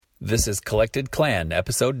This is Collected Clan,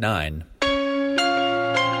 Episode 9.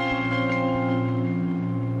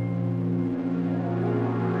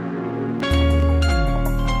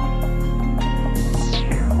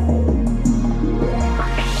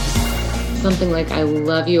 Something like, I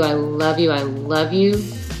love you, I love you, I love you.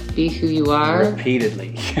 Be who you are.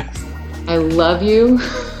 Repeatedly, yes. I love you.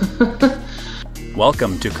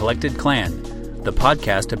 Welcome to Collected Clan, the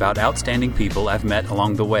podcast about outstanding people I've met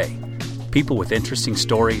along the way. People with interesting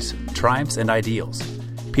stories, triumphs, and ideals.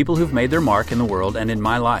 People who've made their mark in the world and in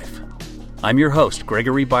my life. I'm your host,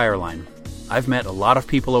 Gregory Byerline. I've met a lot of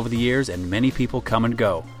people over the years, and many people come and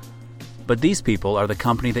go. But these people are the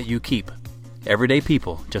company that you keep. Everyday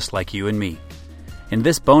people, just like you and me. In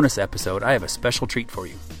this bonus episode, I have a special treat for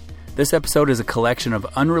you. This episode is a collection of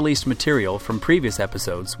unreleased material from previous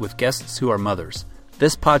episodes with guests who are mothers.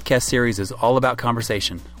 This podcast series is all about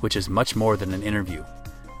conversation, which is much more than an interview.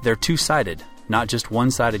 They're two-sided, not just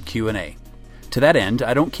one-sided Q&A. To that end,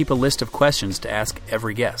 I don't keep a list of questions to ask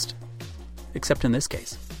every guest. Except in this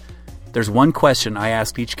case. There's one question I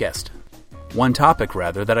asked each guest. One topic,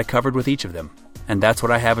 rather, that I covered with each of them. And that's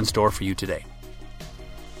what I have in store for you today.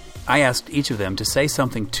 I asked each of them to say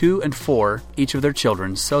something to and for each of their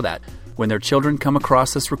children so that when their children come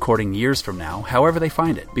across this recording years from now, however they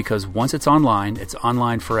find it, because once it's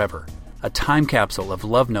online forever. A time capsule of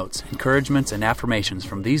love notes, encouragements, and affirmations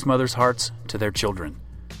from these mothers' hearts to their children.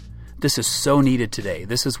 This is so needed today.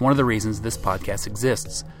 This is one of the reasons this podcast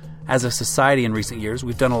exists. As a society in recent years,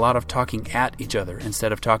 we've done a lot of talking at each other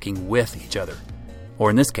instead of talking with each other.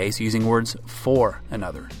 Or in this case, using words for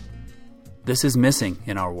another. This is missing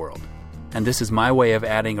in our world. And this is my way of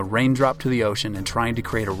adding a raindrop to the ocean and trying to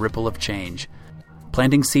create a ripple of change.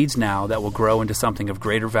 Planting seeds now that will grow into something of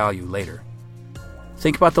greater value later.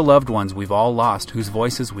 Think about the loved ones we've all lost whose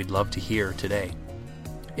voices we'd love to hear today.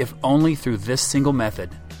 If only through this single method,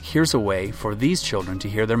 here's a way for these children to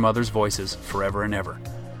hear their mother's voices forever and ever.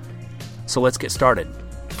 So let's get started.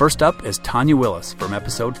 First up is Tanya Willis from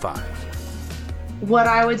Episode 5. What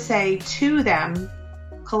I would say to them,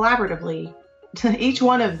 collaboratively, to each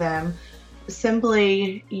one of them,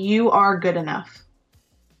 simply, you are good enough.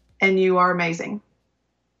 And you are amazing.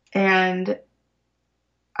 And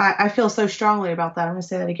I feel so strongly about that. I'm going to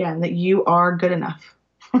say that again, that you are good enough.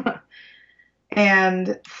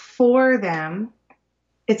 And for them,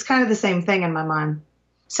 it's kind of the same thing in my mind.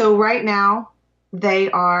 So right now, they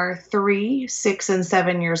are 3, 6, and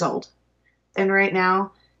 7 years old. And right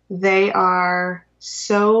now, they are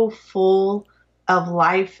so full of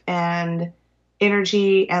life and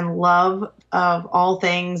energy and love of all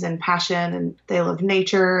things and passion. And they love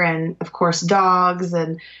nature and, of course, dogs.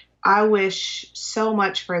 And I wish so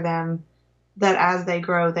much for them that as they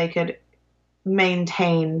grow, they could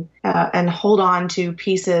maintain and hold on to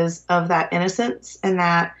pieces of that innocence and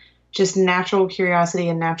that just natural curiosity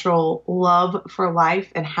and natural love for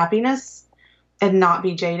life and happiness and not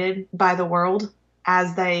be jaded by the world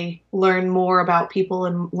as they learn more about people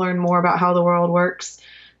and learn more about how the world works.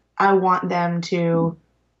 I want them to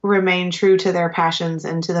remain true to their passions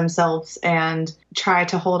and to themselves and try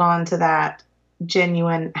to hold on to that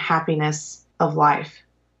genuine happiness of life.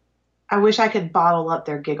 I wish I could bottle up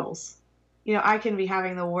their giggles. You know, I can be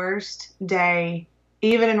having the worst day,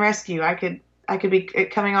 even in rescue. I could be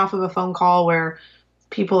coming off of a phone call where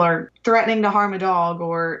people are threatening to harm a dog,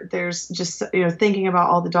 or there's just, thinking about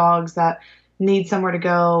all the dogs that need somewhere to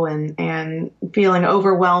go and feeling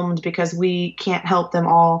overwhelmed because we can't help them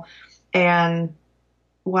all. And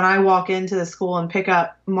when I walk into the school and pick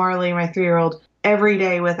up Marley, my 3-year-old, every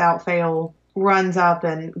day without fail, runs up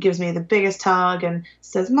and gives me the biggest hug and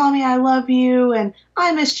says, "Mommy, I love you, and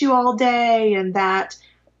I missed you all day." And that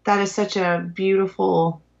is such a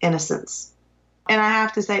beautiful innocence. And I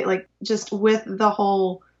have to say, just with the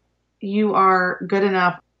whole, you are good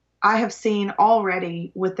enough, I have seen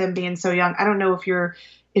already with them being so young. I don't know if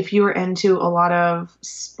you're into a lot of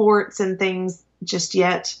sports and things just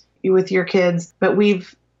yet with your kids, but we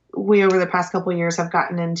over the past couple of years have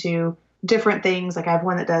gotten into different things. Like I have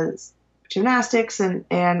one that does gymnastics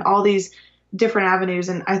and all these different avenues.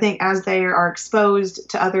 And I think as they are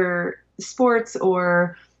exposed to other sports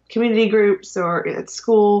or community groups or at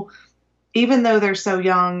school, even though they're so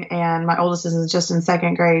young and my oldest is just in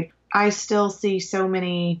 2nd grade, I still see so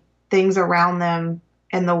many things around them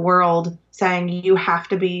in the world saying you have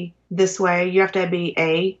to be this way. You have to be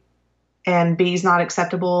A and B is not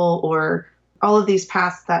acceptable, or all of these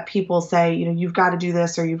paths that people say, you've got to do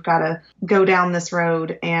this or you've got to go down this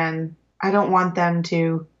road. And I don't want them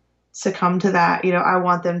to succumb to that. I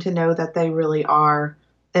want them to know that they really are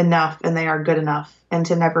enough and they are good enough, and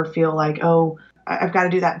to never feel like, oh, I've got to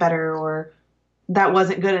do that better, or that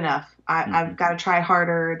wasn't good enough. I've got to try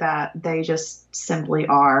harder. That they just simply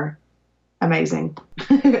are amazing.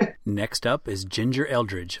 Next up is Ginger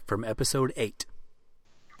Eldridge from episode 8.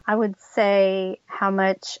 I would say how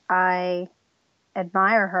much I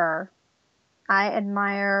admire her. I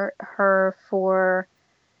admire her for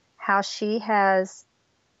how she has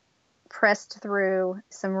pressed through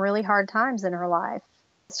some really hard times in her life.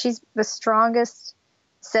 She's the strongest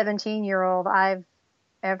 17-year-old I've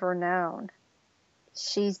ever known.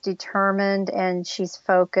 She's determined and she's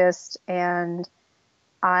focused, and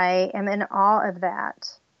I am in awe of that.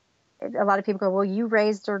 A lot of people go, well, you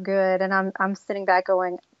raised her good. And I'm sitting back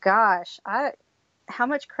going, gosh, how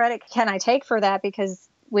much credit can I take for that? Because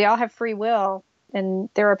we all have free will, and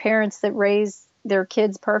there are parents that raise their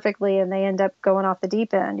kids perfectly and they end up going off the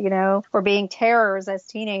deep end, or being terrors as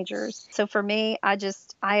teenagers. So for me, I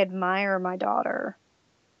admire my daughter.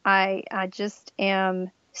 I just am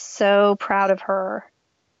so proud of her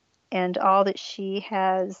and all that she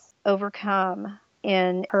has overcome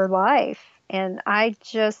in her life. And I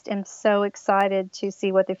just am so excited to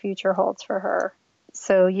see what the future holds for her.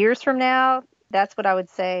 So years from now, that's what I would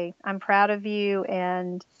say. I'm proud of you,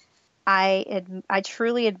 and I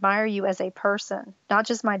truly admire you as a person, not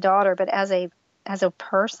just my daughter, but as a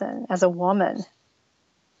person, as a woman,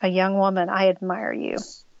 a young woman. I admire you.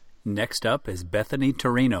 Next up is Bethany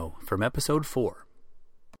Torino from episode 4.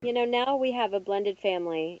 Now we have a blended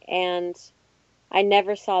family, and I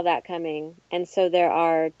never saw that coming. And so there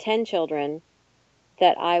are 10 children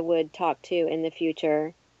that I would talk to in the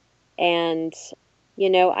future. And,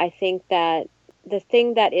 I think that the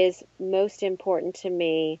thing that is most important to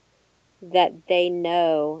me that they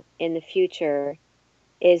know in the future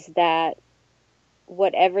is that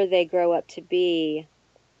whatever they grow up to be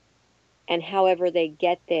and however they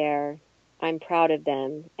get there, I'm proud of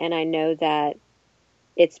them. And I know that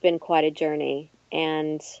it's been quite a journey,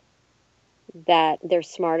 and that they're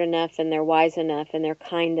smart enough and they're wise enough and they're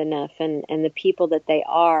kind enough, and the people that they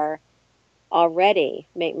are already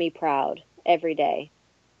make me proud every day.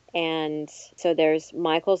 And so there's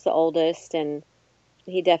Michael's the oldest, and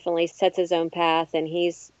he definitely sets his own path, and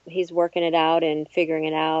he's working it out and figuring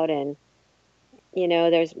it out. And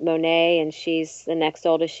there's Monet, and she's the next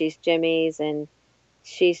oldest. She's Jimmy's, and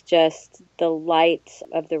she's just the light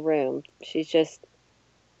of the room. She's just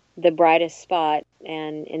the brightest spot.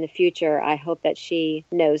 And in the future, I hope that she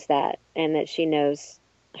knows that, and that she knows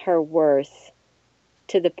her worth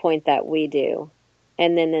to the point that we do.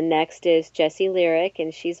 And then the next is Jessie Lyric,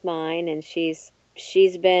 and she's mine, and she's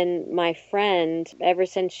been my friend ever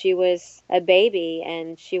since she was a baby,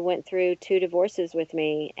 and she went through 2 divorces with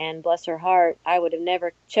me, and bless her heart, I would have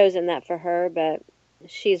never chosen that for her, but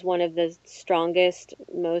she's one of the strongest,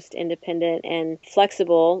 most independent and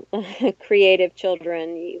flexible, creative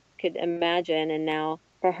children you could imagine. And now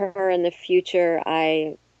for her in the future,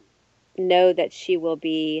 I know that she will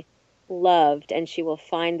be loved, and she will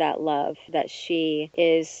find that love that she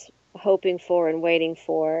is hoping for and waiting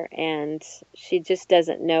for, and she just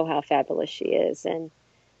doesn't know how fabulous she is. And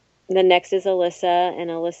the next is Alyssa, and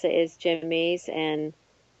Alyssa is Jimmy's, and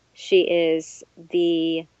she is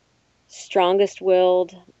the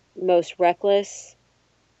strongest-willed, most reckless,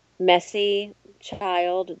 messy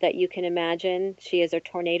child that you can imagine. She is a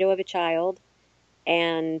tornado of a child,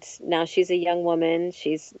 and now she's a young woman.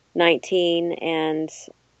 She's 19 and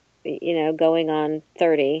going on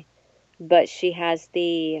 30, but she has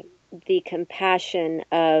the compassion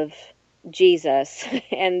of Jesus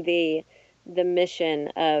and the mission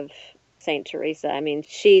of Saint Teresa. I mean,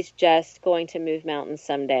 she's just going to move mountains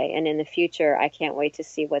someday, and in the future, I can't wait to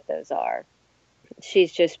see what those are.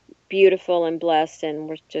 She's just beautiful and blessed, and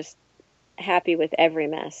we're just happy with every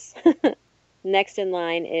mess. Next in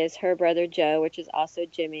line is her brother Joe, which is also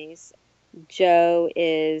Jimmy's. Joe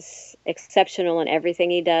is exceptional in everything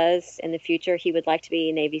he does. In the future, he would like to be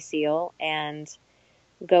a Navy SEAL and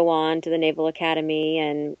go on to the Naval Academy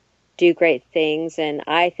and do great things. And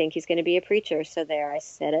I think he's going to be a preacher. So there, I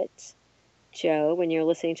said it. Joe, when you're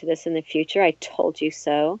listening to this in the future, I told you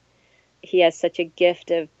so. He has such a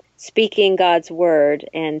gift of speaking God's word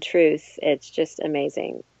and truth. It's just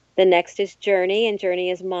amazing. The next is Journey, and Journey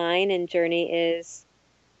is mine, and Journey is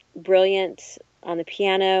brilliant on the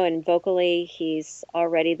piano and vocally. He's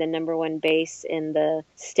already the #1 bass in the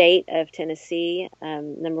state of Tennessee,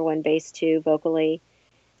 #1 bass too vocally.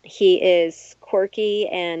 He is quirky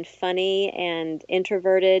and funny and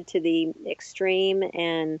introverted to the extreme,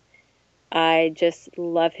 and I just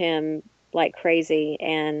love him like crazy,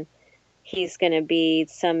 and he's going to be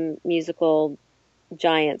some musical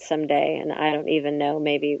giant someday, and I don't even know,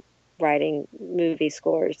 maybe writing movie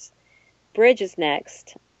scores. Bridge is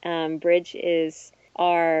next. Bridge is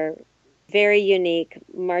our very unique,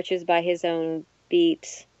 marches by his own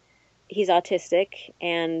beat. He's autistic,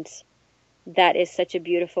 and that is such a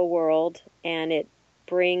beautiful world, and it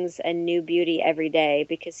brings a new beauty every day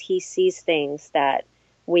because he sees things that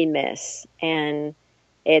we miss, and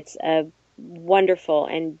it's a wonderful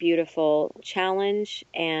and beautiful challenge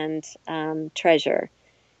and treasure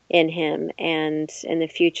in him. And in the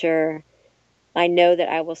future, I know that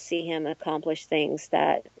I will see him accomplish things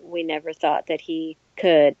that we never thought that he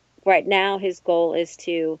could. Right now, his goal is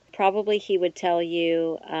to, probably he would tell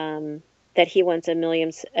you that he wants a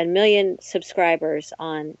million subscribers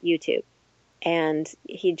on YouTube, and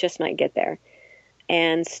he just might get there.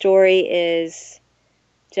 And Story is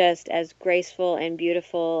just as graceful and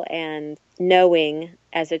beautiful and knowing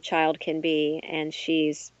as a child can be, and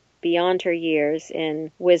she's beyond her years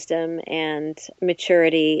in wisdom and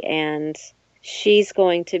maturity, and she's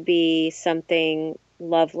going to be something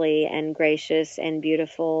lovely and gracious and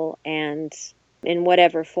beautiful, and in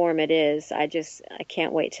whatever form it is, I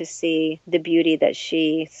can't wait to see the beauty that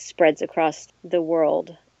she spreads across the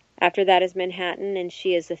world. After that is Manhattan, and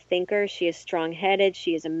she is a thinker, she is strong-headed,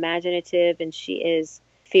 she is imaginative, and she is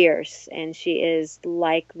fierce, and she is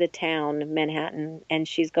like the town Manhattan, and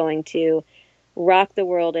she's going to rock the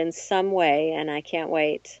world in some way, and I can't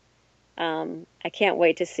wait. I can't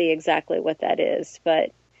wait to see exactly what that is,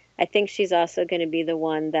 but I think she's also going to be the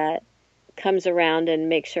one that comes around and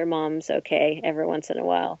makes sure mom's okay every once in a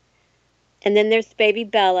while. And then there's baby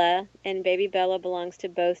Bella, and baby Bella belongs to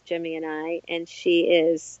both Jimmy and I, and she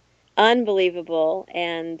is unbelievable,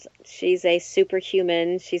 and she's a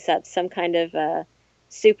superhuman. She's got some kind of a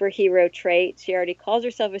superhero trait. She already calls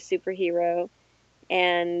herself a superhero,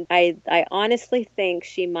 and I honestly think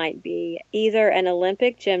she might be either an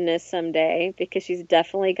Olympic gymnast someday, because she's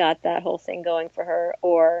definitely got that whole thing going for her,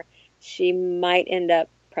 or she might end up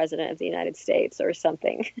president of the United States or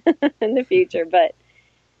something in the future. But,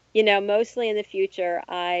 mostly in the future,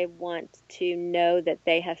 I want to know that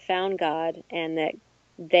they have found God and that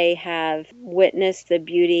they have witnessed the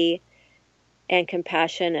beauty and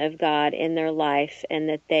compassion of God in their life, and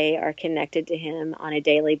that they are connected to Him on a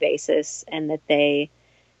daily basis, and that they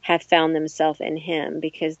have found themselves in Him,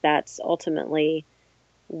 because that's ultimately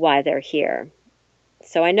why they're here.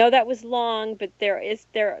 So I know that was long, but there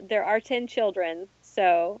are 10 children,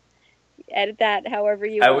 so edit that however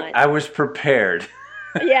you want. I was prepared.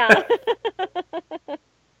 Yeah.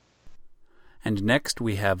 And next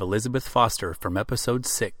we have Elizabeth Foster from episode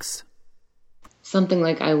 6. Something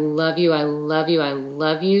like, I love you, I love you, I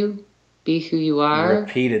love you. Be who you are.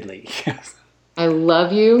 Repeatedly, yes. I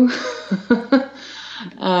love you.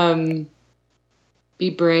 Be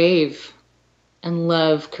brave and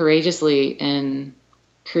love courageously and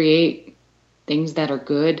create things that are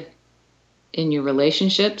good in your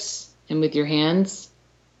relationships and with your hands,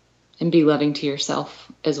 and be loving to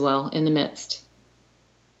yourself as well in the midst.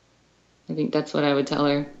 I think that's what I would tell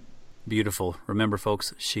her. Beautiful. Remember,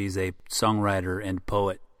 folks, she's a songwriter and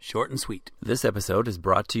poet. Short and sweet. This episode is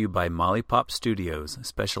brought to you by Molly Pop Studios,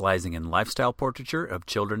 specializing in lifestyle portraiture of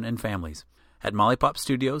children and families. At Molly Pop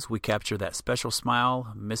Studios, we capture that special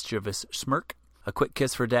smile, mischievous smirk, a quick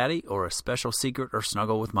kiss for daddy, or a special secret or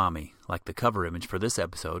snuggle with mommy, like the cover image for this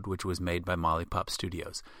episode, which was made by Molly Pop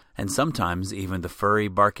Studios, and sometimes even the furry,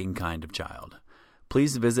 barking kind of child.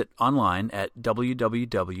 Please visit online at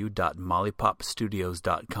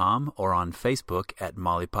www.mollypopstudios.com or on Facebook at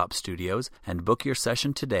Molly Pop Studios, and book your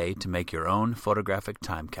session today to make your own photographic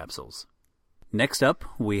time capsules. Next up,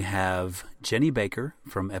 we have Jenny Baker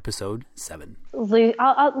from episode 7. Lucy,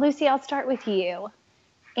 I'll start with you.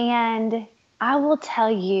 And I will tell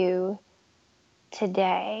you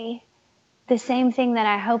today the same thing that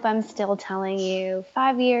I hope I'm still telling you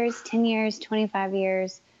 5 years, 10 years, 25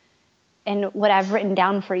 years, and what I've written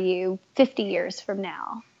down for you 50 years from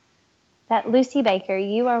now. That Lucy Baker,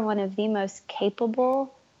 you are one of the most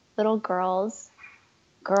capable little girls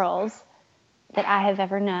that I have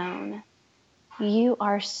ever known. You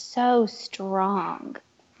are so strong.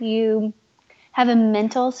 You have a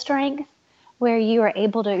mental strength where you are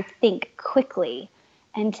able to think quickly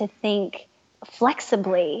and to think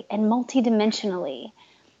flexibly and multidimensionally.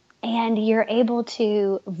 And you're able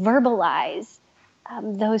to verbalize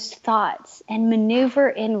those thoughts and maneuver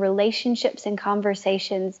in relationships and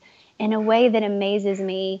conversations in a way that amazes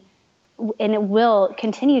me, and it will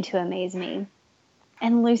continue to amaze me.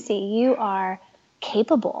 And Lucy, you are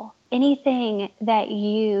capable. Anything that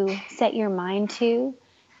you set your mind to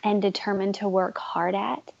and determine to work hard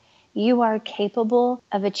at, you are capable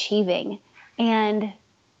of achieving. And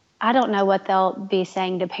I don't know what they'll be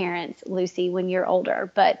saying to parents, Lucy, when you're older,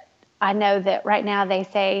 but I know that right now they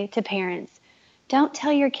say to parents, don't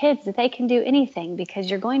tell your kids that they can do anything because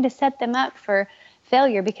you're going to set them up for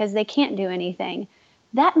failure because they can't do anything.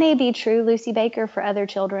 That may be true, Lucy Baker, for other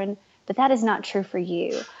children, but that is not true for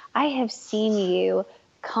you. I have seen you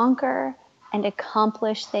conquer and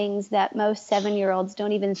accomplish things that most 7-year-olds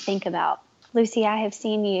don't even think about. Lucy, I have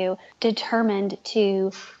seen you determined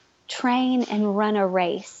to train and run a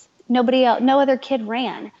race. Nobody else, no other kid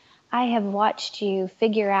ran. I have watched you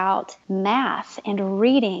figure out math and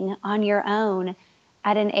reading on your own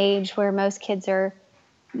at an age where most kids are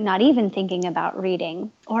not even thinking about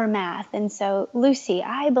reading or math. And so, Lucy,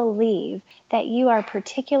 I believe that you are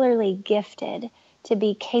particularly gifted to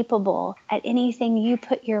be capable at anything you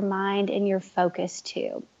put your mind and your focus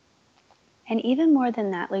to. And even more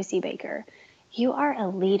than that, Lucy Baker, you are a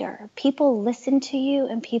leader. People listen to you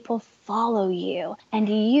and people follow you. And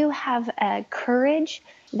you have a courage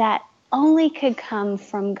that only could come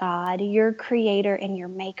from God, your creator and your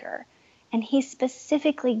maker. And he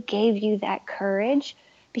specifically gave you that courage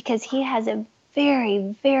because he has a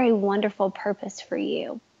very, very wonderful purpose for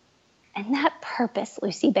you. And that purpose,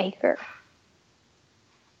 Lucy Baker,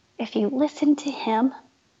 if you listen to him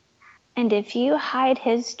and if you hide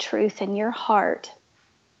his truth in your heart,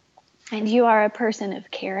 and you are a person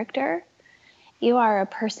of character, you are a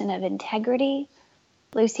person of integrity,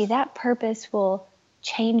 Lucy, that purpose will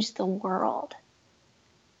change the world.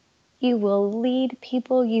 You will lead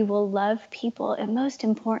people, you will love people, and most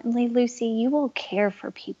importantly, Lucy, you will care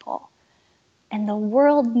for people. And the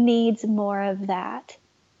world needs more of that.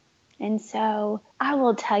 And so I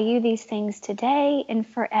will tell you these things today and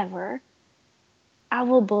forever. I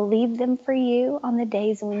will believe them for you on the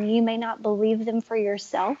days when you may not believe them for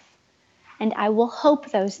yourself. And I will hope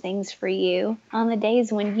those things for you on the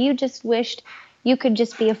days when you just wished you could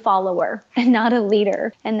just be a follower and not a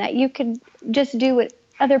leader, and that you could just do what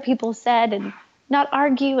other people said and not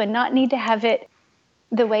argue and not need to have it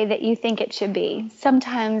the way that you think it should be.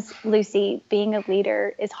 Sometimes, Lucy, being a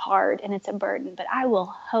leader is hard and it's a burden, but I will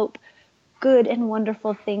hope good and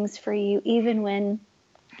wonderful things for you, even when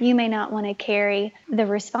you may not want to carry the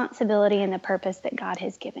responsibility and the purpose that God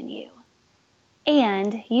has given you.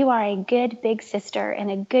 And you are a good big sister and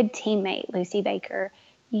a good teammate, Lucy Baker.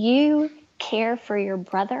 You care for your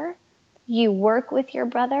brother, you work with your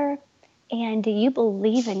brother, and you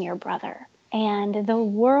believe in your brother. And the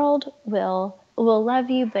world will love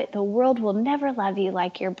you, but the world will never love you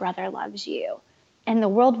like your brother loves you. And the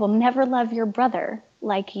world will never love your brother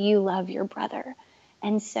like you love your brother.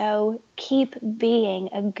 And so keep being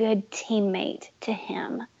a good teammate to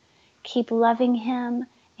him. Keep loving him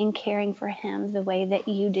and caring for him the way that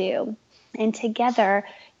you do. And together,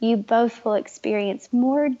 you both will experience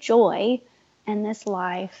more joy in this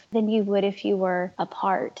life than you would if you were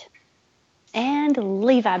apart. And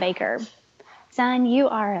Levi Baker, son, you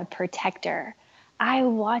are a protector. I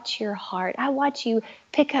watch your heart. I watch you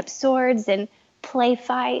pick up swords and play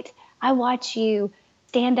fight. I watch you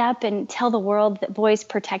stand up and tell the world that boys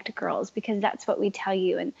protect girls, because that's what we tell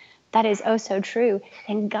you. And that is oh so true.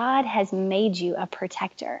 And God has made you a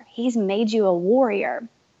protector. He's made you a warrior.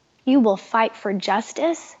 You will fight for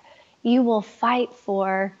justice. You will fight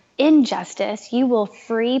for injustice. You will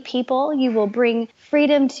free people. You will bring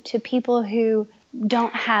freedom to people who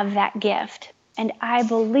don't have that gift. And I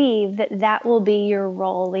believe that that will be your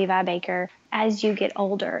role, Levi Baker, as you get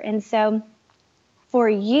older. And so for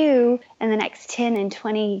you in the next 10 and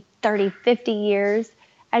 20, 30, 50 years,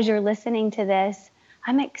 as you're listening to this,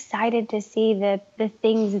 I'm excited to see the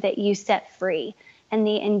things that you set free and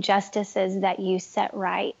the injustices that you set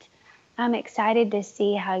right. I'm excited to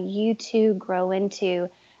see how you two grow into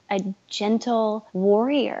a gentle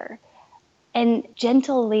warrior. And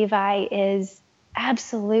gentle, Levi, is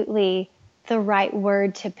absolutely the right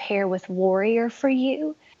word to pair with warrior for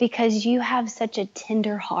you, because you have such a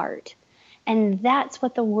tender heart. And that's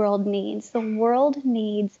what the world needs. The world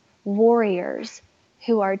needs warriors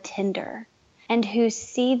who are tender and who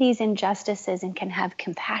see these injustices and can have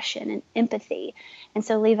compassion and empathy. And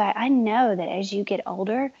so, Levi, I know that as you get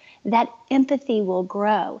older, that empathy will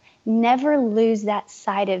grow. Never lose that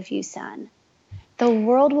side of you, son. The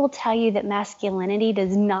world will tell you that masculinity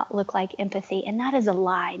does not look like empathy, and that is a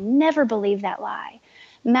lie. Never believe that lie.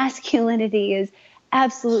 Masculinity is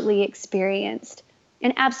absolutely experienced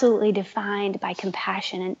and absolutely defined by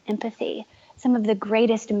compassion and empathy. Some of the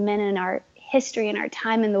greatest men in our history and our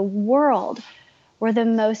time in the world were the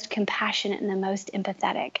most compassionate and the most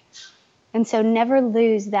empathetic. And so never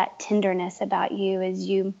lose that tenderness about you as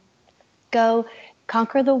you go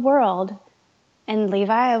conquer the world. And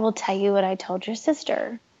Levi, I will tell you what I told your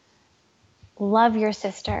sister. love your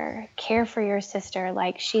sister, care for your sister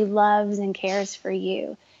like she loves and cares for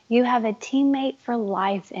you. You have a teammate for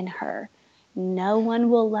life in her. No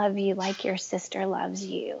one will love you like your sister loves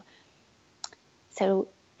you. So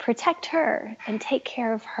protect her and take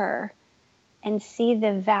care of her and see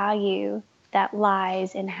the value that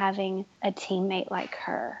lies in having a teammate like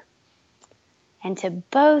her. And to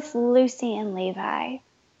both Lucy and Levi,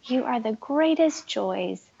 you are the greatest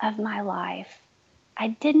joys of my life. I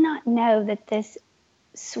did not know that this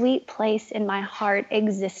sweet place in my heart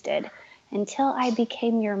existed until I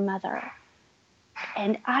became your mother.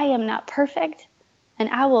 And I am not perfect, and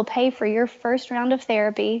I will pay for your first round of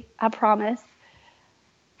therapy, I promise.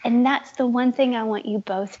 And that's the one thing I want you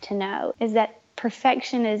both to know, is that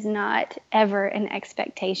perfection is not ever an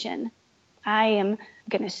expectation. I am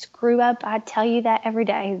going to screw up. I tell you that every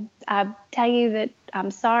day. I tell you that I'm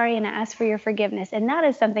sorry and I ask for your forgiveness. And that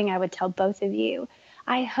is something I would tell both of you.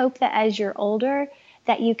 I hope that as you're older,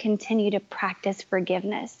 that you continue to practice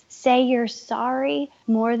forgiveness. Say you're sorry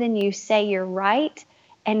more than you say you're right,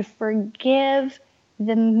 and forgive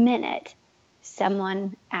the minute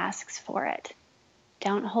someone asks for it.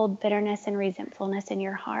 Don't hold bitterness and resentfulness in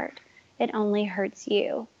your heart. It only hurts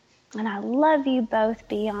you. And I love you both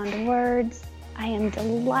beyond words. I am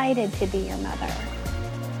delighted to be your mother.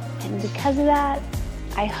 And because of that,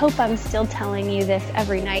 I hope I'm still telling you this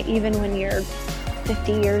every night, even when you're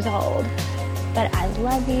 50 years old. But I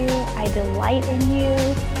love you, I delight in you,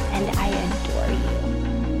 and I adore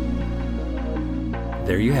you.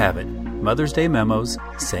 There you have it. Mother's Day Memos,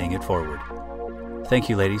 saying it forward. Thank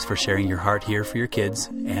you, ladies, for sharing your heart here for your kids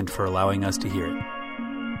and for allowing us to hear it.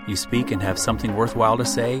 You speak and have something worthwhile to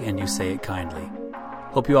say, and you say it kindly.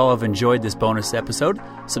 Hope you all have enjoyed this bonus episode.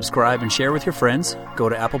 Subscribe and share with your friends. Go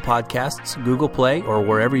to Apple Podcasts, Google Play, or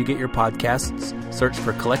wherever you get your podcasts. Search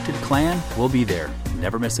for Collected Clan. We'll be there.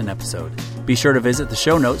 Never miss an episode. Be sure to visit the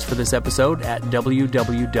show notes for this episode at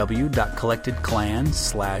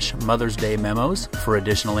www.collectedclan/Mother's Day Memos for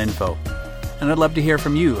additional info. And I'd love to hear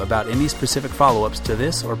from you about any specific follow-ups to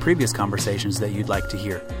this or previous conversations that you'd like to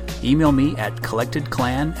hear. Email me at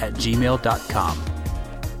collectedclan@gmail.com.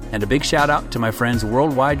 And a big shout out to my friends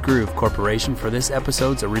Worldwide Groove Corporation for this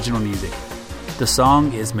episode's original music. The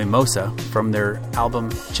song is Mimosa from their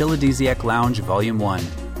album Chilladesiac Lounge Volume 1.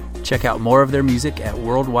 Check out more of their music at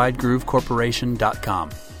worldwidegroovecorporation.com.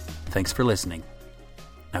 Thanks for listening.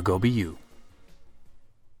 Now go be you.